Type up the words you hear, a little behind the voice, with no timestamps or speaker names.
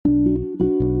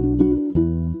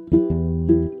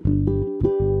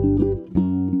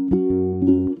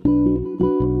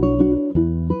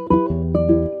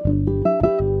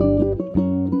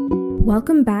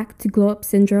Welcome back to Glow Up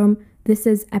Syndrome. This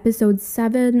is episode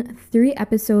 7, 3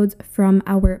 episodes from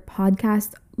our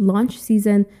podcast launch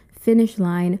season finish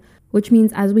line, which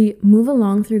means as we move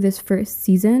along through this first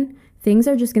season, things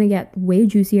are just going to get way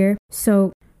juicier.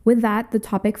 So with that, the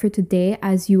topic for today,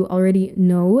 as you already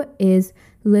know, is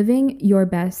living your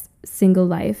best single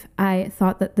life. I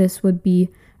thought that this would be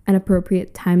an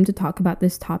appropriate time to talk about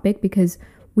this topic because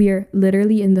we are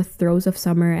literally in the throes of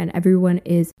summer and everyone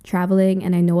is traveling,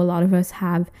 and I know a lot of us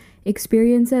have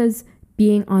experiences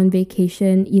being on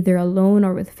vacation either alone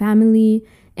or with family,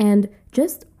 and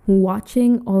just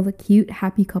watching all the cute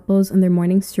happy couples on their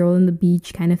morning stroll on the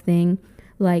beach kind of thing.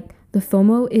 Like, the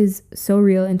FOMO is so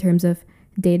real in terms of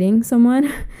dating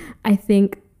someone. I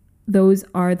think those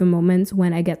are the moments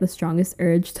when I get the strongest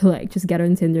urge to just get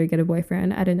on Tinder, get a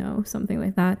boyfriend, I don't know, something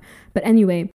like that. But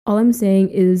anyway, all I'm saying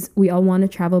is we all want a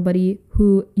travel buddy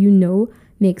who you know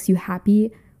makes you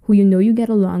happy, who you know you get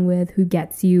along with, who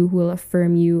gets you, who will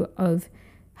affirm you of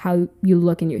how you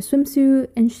look in your swimsuit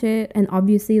and shit. And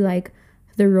obviously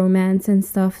the romance and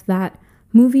stuff that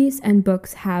movies and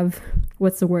books have,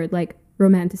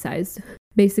 romanticized.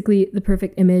 Basically the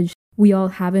perfect image we all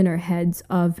have in our heads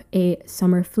of a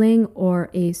summer fling or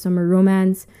a summer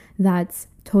romance that's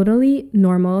totally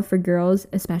normal for girls,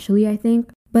 especially, I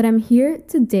think. But I'm here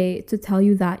today to tell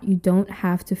you that you don't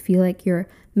have to feel like you're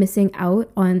missing out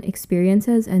on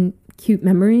experiences and cute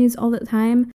memories all the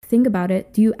time. Think about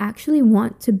it. Do you actually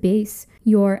want to base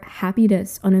your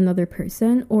happiness on another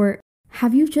person, or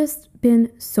have you just been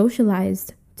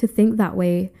socialized to think that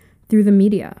way through the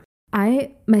media?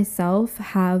 I myself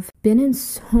have been in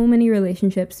so many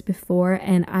relationships before,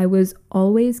 and I was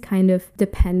always kind of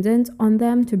dependent on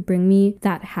them to bring me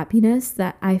that happiness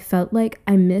that I felt like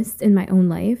I missed in my own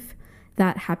life,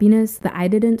 that happiness that I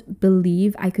didn't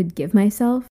believe I could give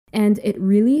myself. And it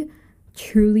really,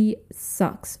 truly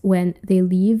sucks when they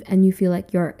leave and you feel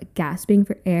like you're gasping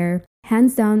for air.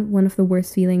 Hands down, one of the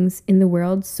worst feelings in the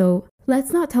world. So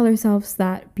let's not tell ourselves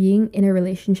that being in a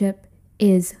relationship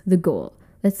is the goal.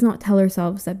 Let's not tell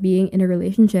ourselves that being in a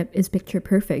relationship is picture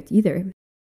perfect either.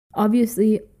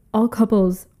 Obviously, all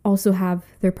couples also have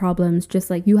their problems,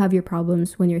 just like you have your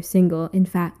problems when you're single. In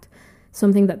fact,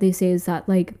 something that they say is that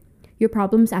your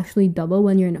problems actually double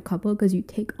when you're in a couple because you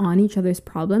take on each other's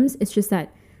problems. It's just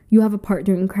that you have a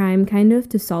partner in crime kind of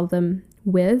to solve them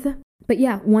with. But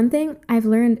yeah, one thing I've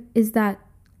learned is that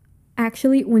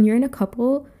actually when you're in a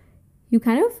couple, you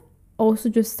kind of also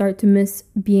just start to miss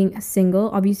being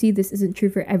single. Obviously, this isn't true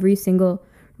for every single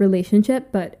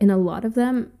relationship, but in a lot of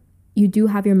them, you do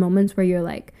have your moments where you're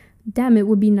like, damn, it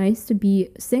would be nice to be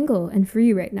single and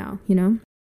free right now, you know?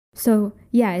 So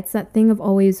yeah, it's that thing of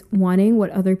always wanting what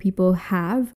other people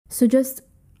have. So just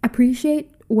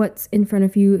appreciate what's in front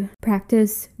of you.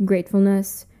 Practice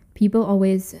gratefulness. People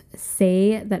always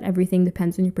say that everything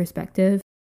depends on your perspective.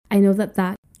 I know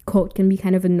that quote can be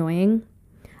kind of annoying.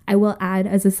 I will add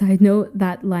as a side note,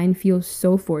 that line feels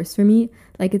so forced for me.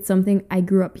 Like it's something I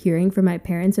grew up hearing from my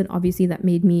parents, and obviously that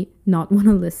made me not want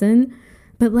to listen.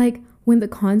 But when the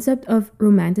concept of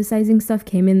romanticizing stuff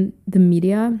came in the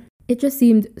media, it just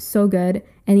seemed so good.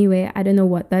 Anyway, I don't know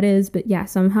what that is, but yeah,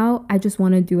 somehow I just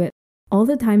want to do it all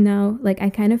the time now. I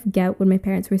kind of get what my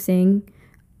parents were saying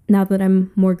now that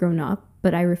I'm more grown up,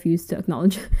 but I refuse to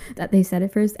acknowledge that they said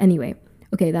it first. Anyway,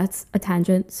 okay, that's a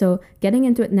tangent. So getting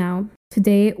into it now.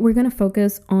 Today, we're going to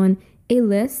focus on a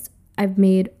list I've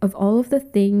made of all of the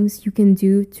things you can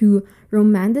do to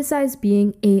romanticize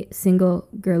being a single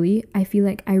girly. I feel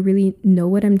like I really know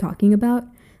what I'm talking about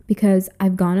because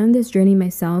I've gone on this journey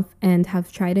myself and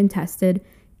have tried and tested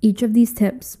each of these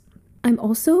tips. I'm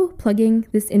also plugging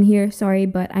this in here, sorry,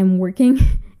 but I'm working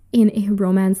in a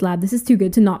romance lab. This is too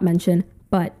good to not mention,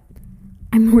 but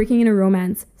I'm working in a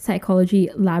romance psychology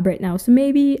lab right now, so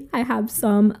maybe I have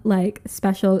some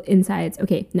special insights.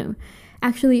 Okay, no.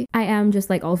 Actually, I am just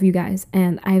like all of you guys,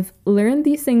 and I've learned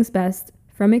these things best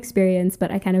from experience,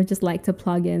 but I kind of just like to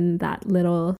plug in that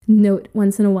little note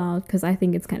once in a while because I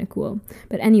think it's kind of cool.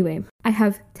 But anyway, I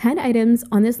have 10 items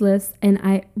on this list, and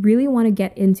I really want to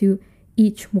get into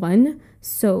each one.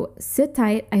 So sit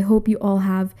tight. I hope you all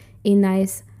have a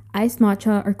nice iced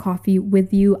matcha or coffee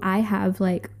with you. I have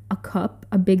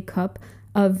a big cup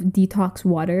of detox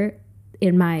water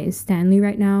in my Stanley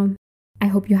right now. I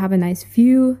hope you have a nice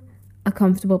view, a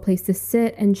comfortable place to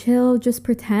sit and chill. Just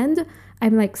pretend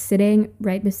I'm sitting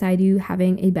right beside you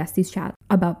having a besties chat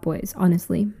about boys,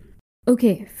 honestly.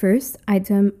 Okay, first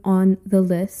item on the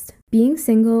list. Being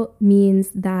single means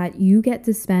that you get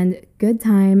to spend good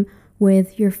time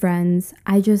with your friends.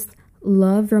 I just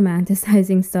love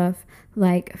romanticizing stuff.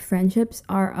 Friendships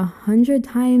are 100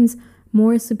 times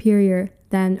more superior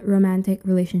than romantic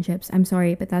relationships. I'm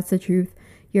sorry, but that's the truth.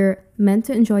 You're meant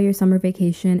to enjoy your summer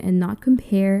vacation and not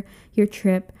compare your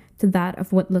trip to that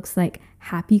of what looks like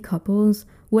happy couples.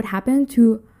 What happened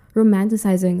to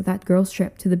romanticizing that girl's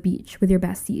trip to the beach with your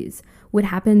besties? What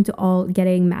happened to all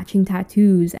getting matching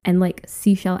tattoos and like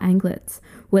seashell anklets?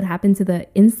 What happened to the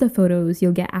Insta photos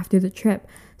you'll get after the trip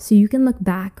so you can look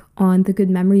back on the good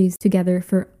memories together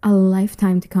for a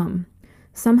lifetime to come?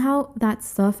 Somehow that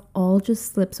stuff all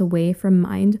just slips away from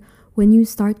mind when you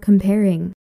start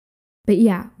comparing. But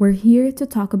yeah, we're here to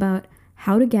talk about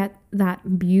how to get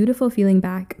that beautiful feeling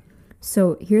back.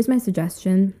 So here's my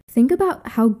suggestion. Think about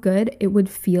how good it would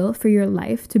feel for your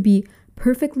life to be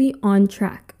perfectly on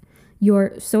track.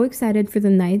 You're so excited for the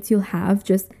nights you'll have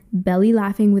just belly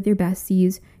laughing with your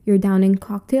besties. You're downing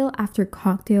cocktail after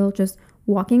cocktail, just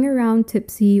walking around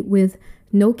tipsy with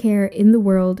no care in the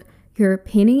world. You're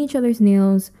painting each other's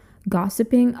nails,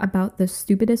 gossiping about the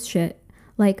stupidest shit.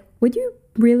 Like, would you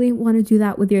really want to do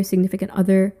that with your significant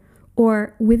other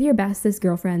or with your bestest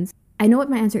girlfriends? I know what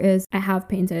my answer is. I have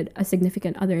painted a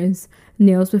significant other's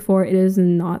nails before. It is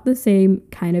not the same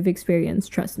kind of experience,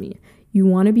 trust me. You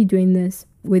want to be doing this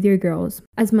with your girls.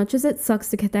 As much as it sucks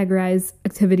to categorize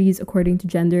activities according to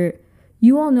gender,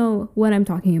 you all know what I'm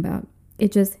talking about.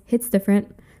 It just hits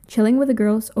different. Chilling with the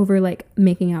girls over like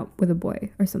making out with a boy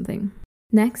or something.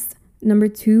 Next, number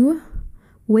 2,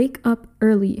 wake up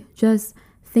early. Just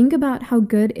think about how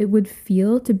good it would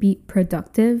feel to be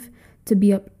productive, to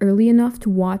be up early enough to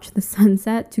watch the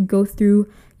sunset, to go through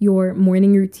your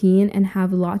morning routine and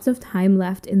have lots of time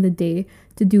left in the day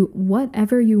to do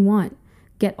whatever you want.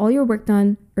 Get all your work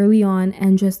done early on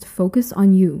and just focus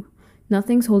on you.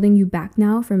 Nothing's holding you back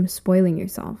now from spoiling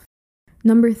yourself.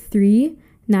 Number 3,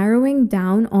 narrowing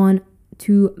down on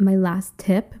to my last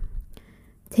tip.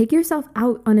 Take yourself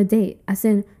out on a date. As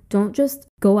in, don't just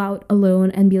go out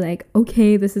alone and be like,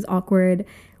 okay, this is awkward.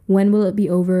 When will it be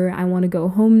over? I want to go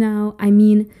home now. I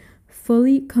mean,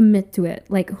 fully commit to it.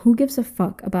 Like, who gives a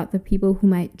fuck about the people who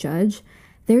might judge?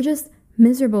 They're just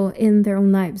miserable in their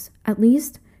own lives. At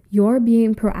least you're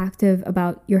being proactive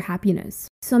about your happiness.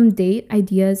 Some date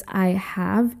ideas I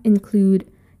have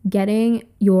include getting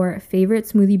your favorite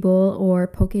smoothie bowl or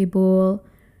poke bowl,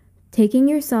 taking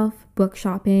yourself book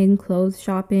shopping, clothes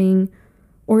shopping,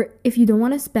 or if you don't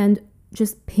want to spend,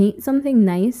 just paint something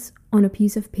nice on a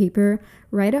piece of paper,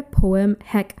 write a poem,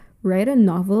 heck, write a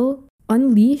novel,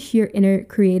 unleash your inner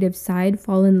creative side,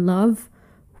 fall in love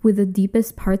with the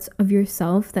deepest parts of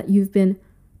yourself that you've been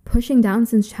pushing down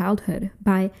since childhood.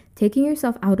 By taking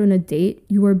yourself out on a date,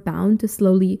 you are bound to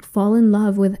slowly fall in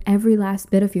love with every last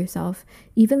bit of yourself,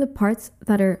 even the parts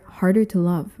that are harder to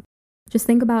love. Just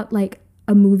think about like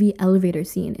a movie elevator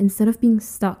scene. Instead of being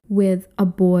stuck with a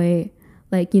boy,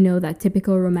 like, you know, that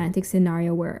typical romantic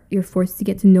scenario where you're forced to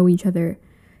get to know each other,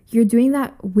 you're doing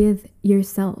that with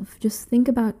yourself. Just think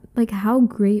about like how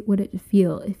great would it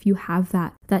feel if you have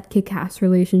that kick-ass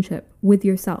relationship with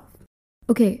yourself.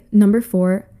 Okay, number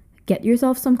 4, get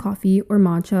yourself some coffee or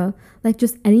matcha, like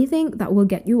just anything that will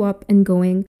get you up and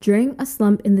going during a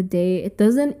slump in the day. It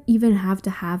doesn't even have to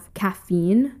have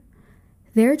caffeine.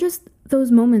 They're just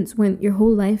those moments when your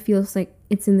whole life feels like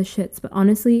it's in the shits, but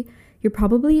honestly, you're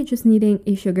probably just needing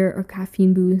a sugar or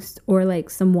caffeine boost or like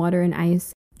some water and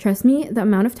ice. Trust me, the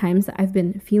amount of times that I've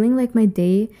been feeling like my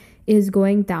day is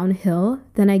going downhill,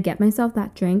 then I get myself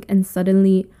that drink and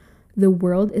suddenly the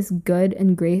world is good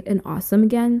and great and awesome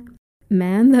again.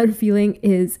 Man, that feeling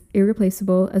is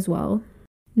irreplaceable as well.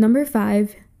 Number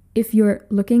 5, if you're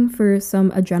looking for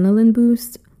some adrenaline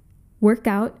boost, work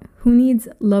out. Who needs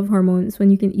love hormones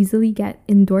when you can easily get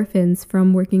endorphins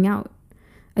from working out?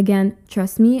 Again,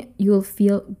 trust me, you'll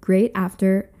feel great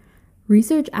after.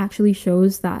 Research actually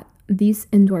shows that these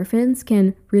endorphins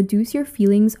can reduce your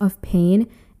feelings of pain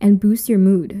and boost your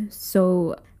mood.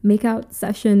 So, make out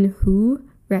session who?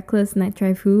 Reckless night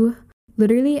drive who?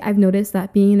 Literally, I've noticed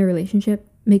that being in a relationship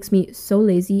makes me so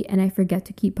lazy and I forget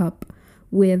to keep up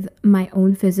with my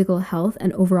own physical health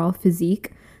and overall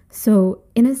physique. So,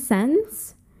 in a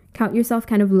sense, count yourself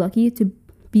kind of lucky to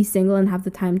be single and have the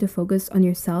time to focus on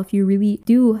yourself. You really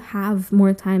do have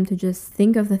more time to just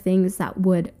think of the things that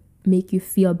would make you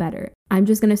feel better. I'm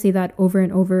just going to say that over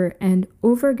and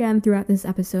over again throughout this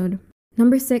episode.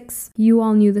 Number 6, you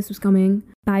all knew this was coming.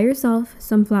 Buy yourself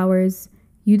some flowers.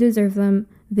 You deserve them.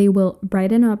 They will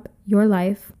brighten up your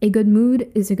life. A good mood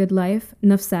is a good life.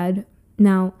 Enough said.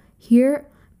 Now, here,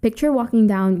 picture walking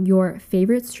down your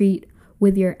favorite street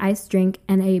with your iced drink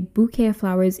and a bouquet of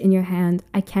flowers in your hand.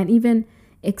 I can't even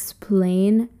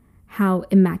explain how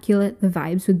immaculate the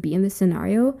vibes would be in this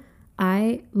scenario.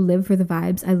 I live for the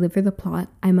vibes. I live for the plot.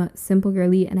 I'm a simple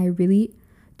girly and I really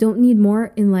don't need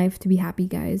more in life to be happy,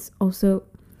 guys. Also,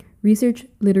 research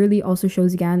literally also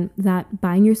shows again that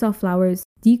buying yourself flowers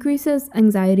decreases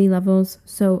anxiety levels.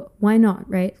 So why not,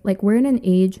 right? Like, we're in an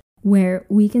age where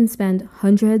we can spend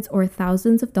hundreds or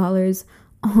thousands of dollars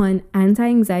on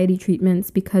anti-anxiety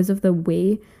treatments because of the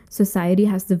way society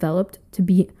has developed to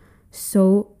be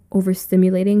so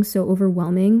overstimulating, so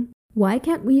overwhelming. Why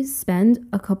can't we spend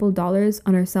a couple dollars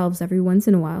on ourselves every once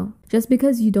in a while? Just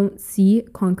because you don't see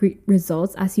concrete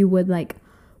results as you would like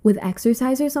with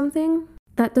exercise or something,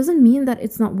 that doesn't mean that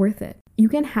it's not worth it. You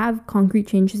can have concrete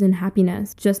changes in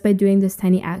happiness just by doing this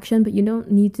tiny action, but you don't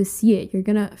need to see it. You're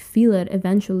gonna feel it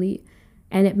eventually,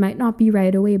 and it might not be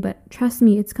right away, but trust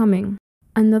me, it's coming.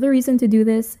 Another reason to do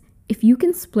this, if you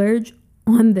can splurge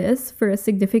on this for a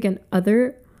significant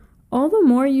other, all the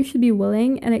more you should be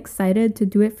willing and excited to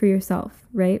do it for yourself,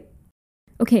 right?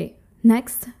 Okay,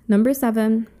 next, number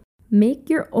 7, make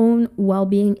your own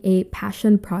well-being a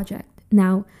passion project.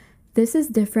 Now, this is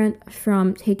different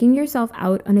from taking yourself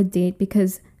out on a date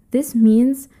because this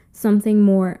means something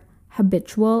more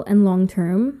habitual and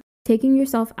long-term. Taking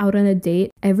yourself out on a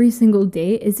date every single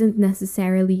day isn't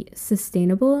necessarily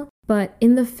sustainable, but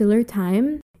in the filler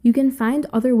time, you can find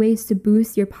other ways to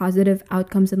boost your positive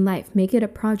outcomes in life. Make it a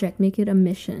project, make it a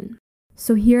mission.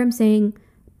 So here I'm saying,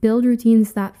 build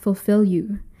routines that fulfill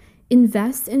you.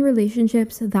 Invest in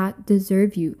relationships that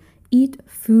deserve you. Eat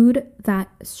food that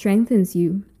strengthens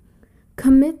you.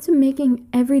 Commit to making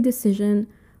every decision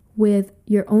with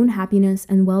your own happiness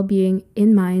and well-being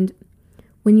in mind.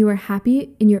 When you are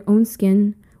happy in your own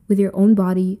skin, with your own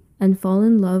body, and fall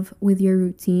in love with your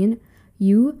routine,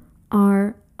 you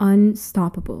are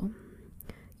unstoppable.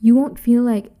 You won't feel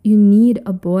like you need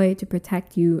a boy to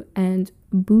protect you and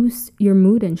boost your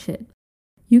mood and shit.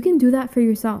 You can do that for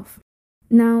yourself.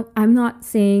 Now, I'm not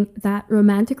saying that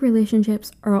romantic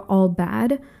relationships are all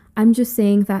bad. I'm just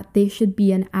saying that they should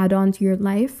be an add-on to your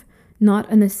life, not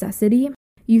a necessity.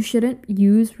 You shouldn't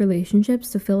use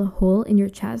relationships to fill a hole in your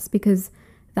chest because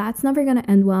that's never going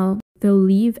to end well. They'll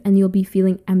leave and you'll be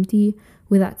feeling empty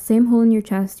with that same hole in your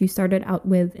chest you started out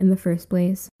with in the first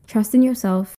place. Trust in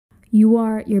yourself. You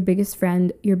are your biggest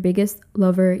friend, your biggest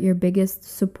lover, your biggest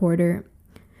supporter.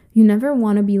 You never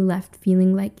want to be left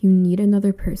feeling like you need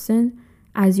another person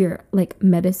as your like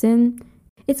medicine.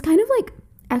 It's kind of like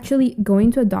actually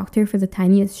going to a doctor for the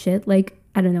tiniest shit. Like,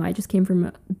 I don't know, I just came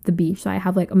from the beach, so I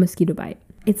have like a mosquito bite.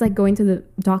 It's like going to the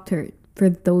doctor for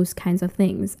those kinds of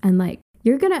things. And like,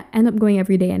 you're gonna end up going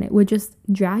every day and it would just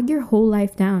drag your whole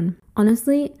life down.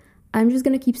 Honestly, I'm just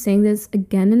gonna keep saying this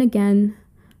again and again.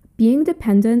 Being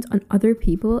dependent on other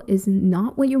people is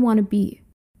not what you want to be.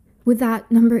 With that,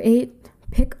 number 8,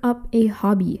 pick up a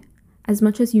hobby. As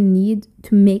much as you need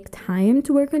to make time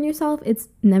to work on yourself, it's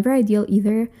never ideal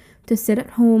either to sit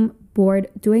at home bored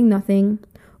doing nothing,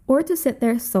 or to sit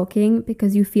there sulking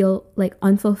because you feel like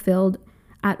unfulfilled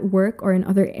at work or in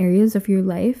other areas of your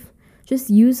life.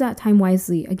 Just use that time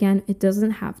wisely. Again, it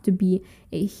doesn't have to be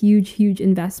a huge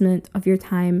investment of your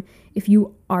time if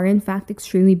you are in fact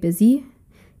extremely busy.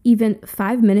 Even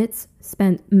 5 minutes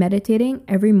spent meditating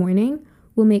every morning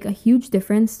will make a huge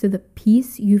difference to the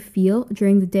peace you feel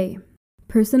during the day.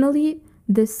 Personally,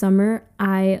 this summer,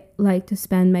 I like to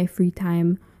spend my free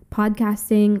time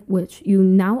podcasting, which you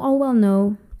now all well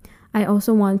know. I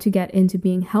also want to get into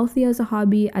being healthy as a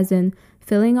hobby, as in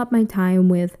filling up my time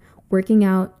with working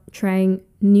out, trying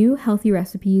new healthy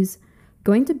recipes,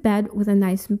 going to bed with a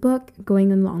nice book,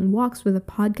 going on long walks with a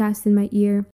podcast in my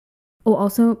ear.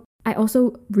 I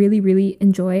also really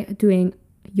enjoy doing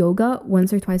yoga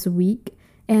once or twice a week.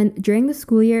 And during the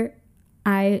school year,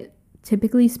 I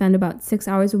typically spend about 6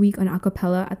 hours a week on a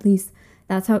cappella. At least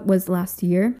that's how it was last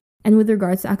year. And with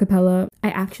regards to a cappella,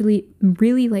 I actually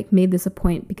really made this a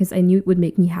point because I knew it would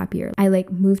make me happier. I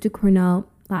moved to Cornell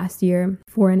last year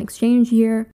for an exchange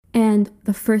year. And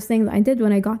the first thing that I did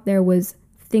when I got there was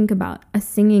think about a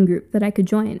singing group that I could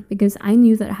join, because I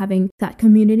knew that having that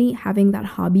community, having that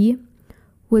hobby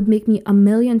would make me a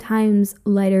million times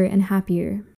lighter and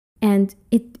happier. And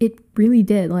it really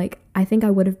did. I think I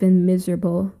would have been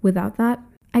miserable without that.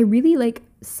 I really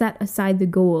set aside the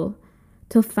goal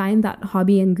to find that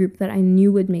hobby and group that I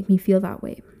knew would make me feel that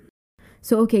way.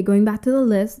 So okay, going back to the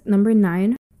list, number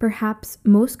 9, perhaps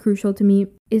most crucial to me,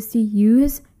 is to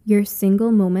use your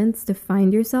single moments to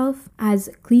find yourself. As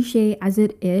cliche as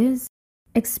it is,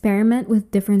 experiment with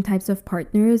different types of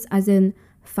partners, as in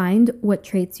find what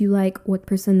traits you like, what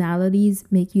personalities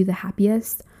make you the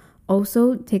happiest.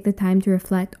 Also, take the time to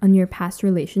reflect on your past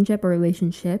relationship or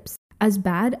relationships. As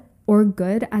bad or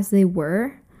good as they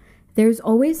were, there's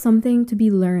always something to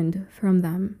be learned from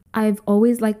them. I've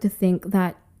always liked to think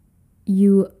that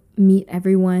you meet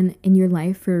everyone in your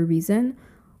life for a reason.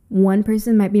 One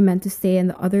person might be meant to stay and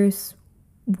the others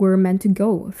were meant to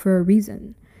go for a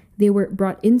reason. They were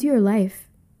brought into your life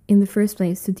in the first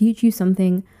place to teach you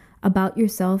something about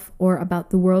yourself or about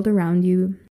the world around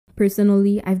you.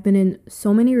 Personally, I've been in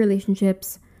so many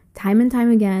relationships time and time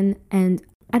again, and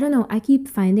I don't know, I keep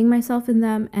finding myself in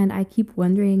them and I keep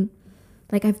wondering,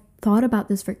 like, I've thought about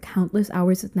this for countless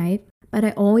hours at night, but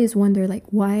I always wonder, like,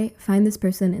 why find this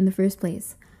person in the first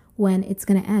place when it's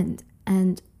gonna end?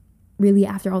 And really,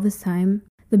 after all this time,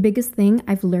 the biggest thing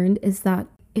I've learned is that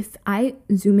if I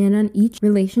zoom in on each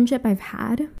relationship I've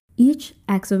had, each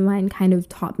ex of mine kind of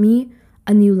taught me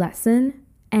a new lesson,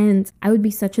 and I would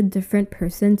be such a different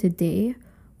person today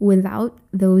without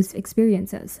those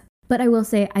experiences. But I will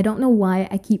say, I don't know why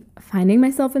I keep finding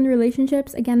myself in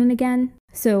relationships again and again.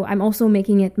 So I'm also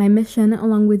making it my mission,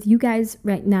 along with you guys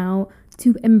right now,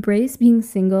 to embrace being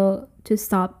single, to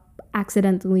stop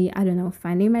accidentally, I don't know,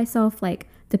 finding myself like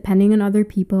depending on other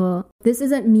people. This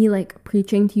isn't me like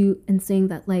preaching to you and saying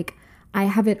that like I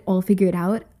have it all figured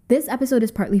out. This episode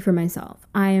is partly for myself.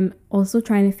 I am also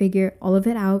trying to figure all of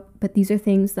it out, but these are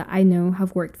things that I know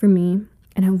have worked for me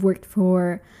and have worked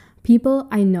for people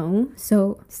I know.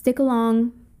 So stick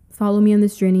along, follow me on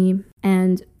this journey,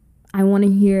 and I want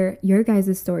to hear your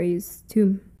guys' stories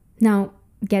too. Now,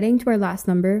 getting to our last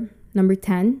number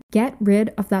 10, get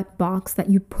rid of that box that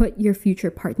you put your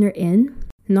future partner in.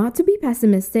 Not to be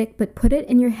pessimistic, but put it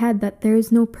in your head that there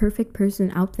is no perfect person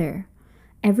out there.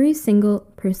 Every single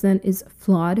person is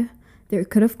flawed. There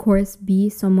could, of course, be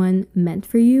someone meant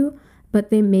for you,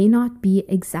 but they may not be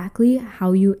exactly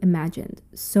how you imagined.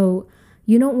 So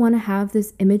you don't want to have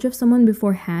this image of someone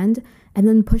beforehand and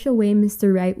then push away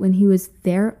Mr. Right when he was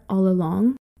there all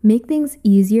along. Make things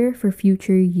easier for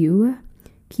future you.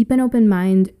 Keep an open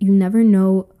mind. You never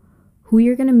know who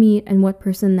you're going to meet and what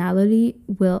personality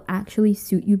will actually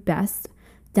suit you best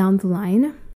down the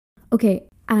line. Okay,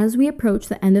 as we approach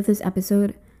the end of this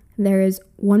episode, there is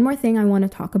one more thing I want to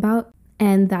talk about,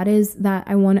 and that is that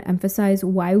I want to emphasize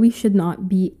why we should not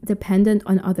be dependent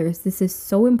on others. This is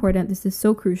so important. This is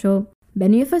so crucial.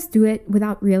 Many of us do it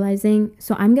without realizing,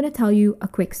 so I'm going to tell you a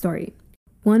quick story.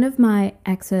 One of my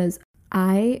exes,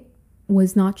 I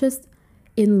was not just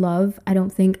in love, I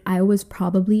don't think, I was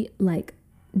probably like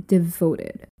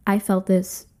devoted. I felt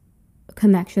this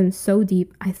connection so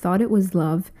deep. I thought it was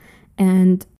love,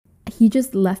 and he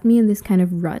just left me in this kind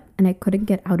of rut and I couldn't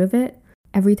get out of it.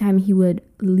 Every time he would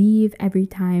leave, every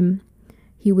time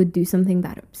he would do something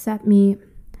that upset me,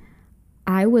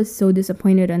 I was so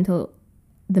disappointed until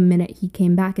the minute he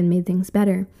came back and made things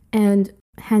better. And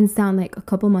hands down, like a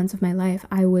couple months of my life,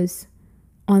 I was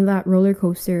on that roller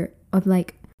coaster of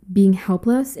like being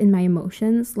helpless in my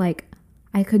emotions. Like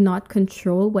I could not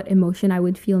control what emotion I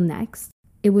would feel next.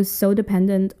 It was so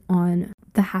dependent on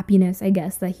the happiness, I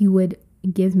guess, that he would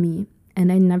give me,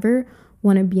 and I never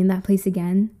want to be in that place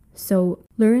again. So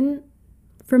learn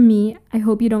from me. I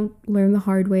hope you don't learn the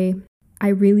hard way. I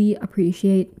really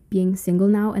appreciate being single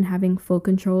now and having full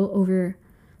control over,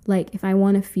 like, if I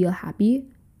want to feel happy,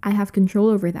 I have control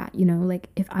over that, you know? Like,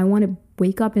 if I want to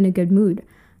wake up in a good mood,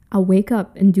 I'll wake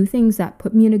up and do things that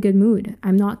put me in a good mood.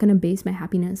 I'm not going to base my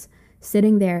happiness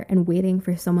sitting there and waiting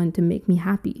for someone to make me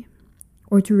happy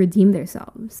or to redeem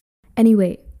themselves.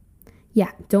 Anyway,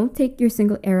 yeah, don't take your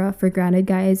single era for granted,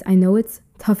 guys. I know it's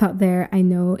tough out there. I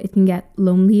know it can get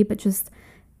lonely, but just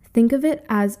think of it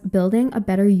as building a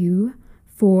better you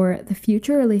for the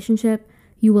future relationship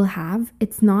you will have.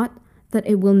 It's not that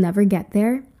it will never get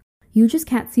there. You just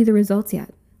can't see the results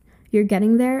yet. You're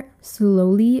getting there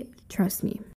slowly, trust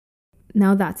me.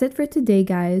 Now that's it for today,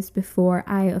 guys. Before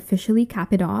I officially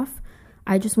cap it off,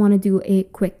 I just want to do a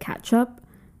quick catch up.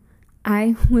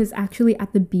 I was actually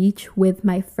at the beach with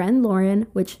my friend Lauren,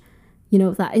 which, you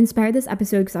know, that inspired this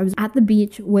episode because I was at the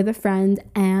beach with a friend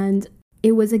and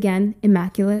it was, again,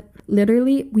 immaculate.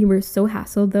 Literally, we were so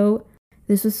hassled though.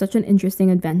 This was such an interesting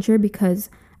adventure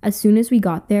because as soon as we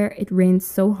got there, it rained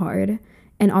so hard.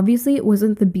 And obviously, it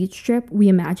wasn't the beach trip we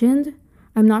imagined.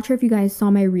 I'm not sure if you guys saw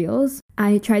my reels.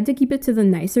 I tried to keep it to the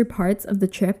nicer parts of the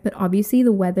trip, but obviously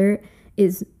the weather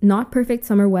is not perfect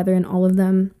summer weather in all of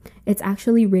them. It's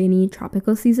actually rainy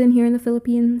tropical season here in the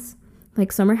Philippines.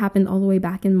 Like summer happened all the way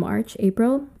back in March,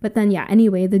 April. But then yeah,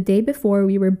 anyway, the day before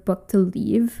we were booked to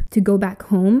leave to go back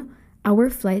home, our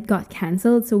flight got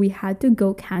canceled. So we had to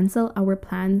go cancel our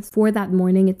plans for that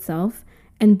morning itself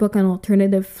and book an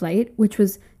alternative flight, which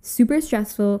was super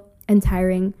stressful and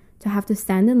tiring to have to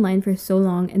stand in line for so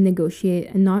long and negotiate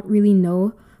and not really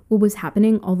know what was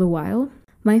happening all the while.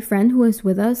 My friend who was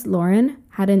with us, Lauren,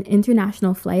 had an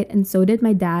international flight and so did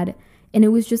my dad. And it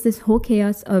was just this whole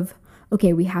chaos of,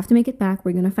 okay, we have to make it back.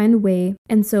 We're going to find a way.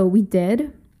 And so we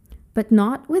did, but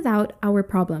not without our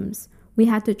problems. We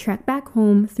had to trek back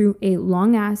home through a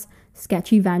long ass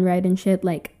sketchy van ride and shit.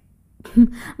 Like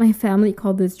my family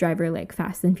called this driver like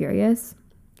Fast and Furious.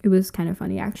 It was kind of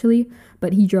funny actually,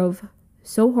 but he drove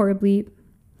so horribly.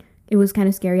 It was kind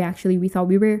of scary actually. We thought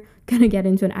we were gonna get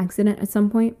into an accident at some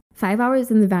point. 5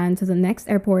 hours in the van to the next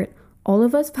airport. All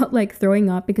of us felt like throwing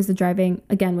up because the driving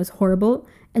again was horrible,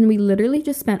 and we literally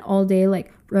just spent all day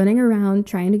like running around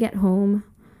trying to get home.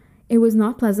 It was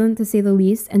not pleasant to say the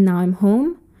least, and now I'm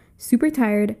home, super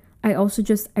tired. I also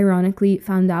just ironically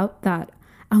found out that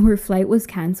our flight was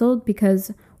canceled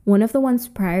because one of the ones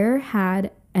prior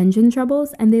had engine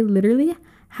troubles and they literally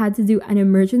had to do an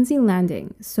emergency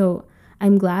landing. So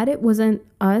I'm glad it wasn't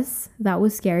us. That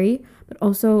was scary, but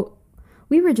also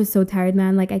we were just so tired,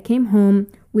 man. Like I came home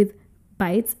with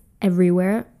bites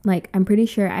everywhere. Like I'm pretty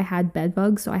sure I had bed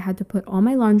bugs, so I had to put all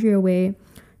my laundry away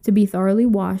to be thoroughly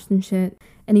washed and shit.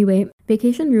 Anyway,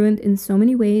 vacation ruined in so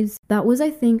many ways. That was, I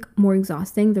think, more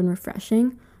exhausting than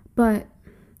refreshing, but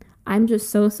I'm just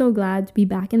so glad to be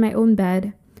back in my own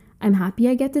bed. I'm happy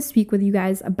I get to speak with you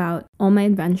guys about all my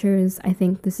adventures. I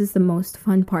think this is the most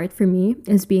fun part for me,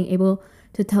 is being able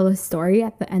to tell a story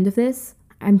at the end of this.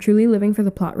 I'm truly living for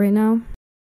the plot right now.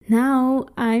 Now,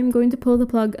 I'm going to pull the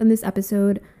plug on this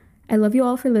episode. I love you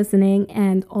all for listening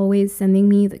and always sending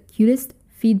me the cutest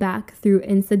feedback through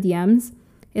Insta DMs.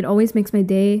 It always makes my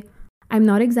day. I'm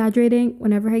not exaggerating.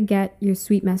 Whenever I get your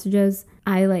sweet messages,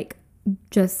 I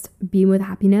just beam with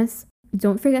happiness.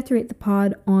 Don't forget to rate the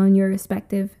pod on your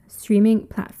respective streaming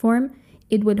platform.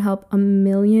 It would help a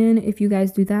million if you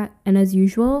guys do that. And as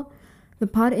usual, the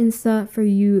pod Insta for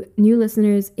you new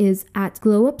listeners is at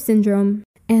Glow Up Syndrome.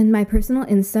 And my personal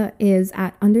Insta is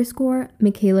at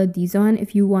 _Michaela Dizon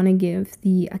if you want to give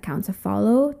the accounts a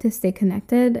follow to stay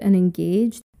connected and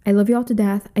engaged. I love you all to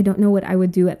death. I don't know what I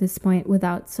would do at this point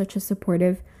without such a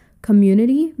supportive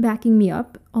community backing me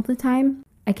up all the time.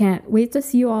 I can't wait to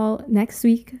see you all next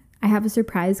week. I have a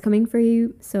surprise coming for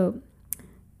you, so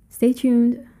stay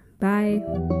tuned. Bye.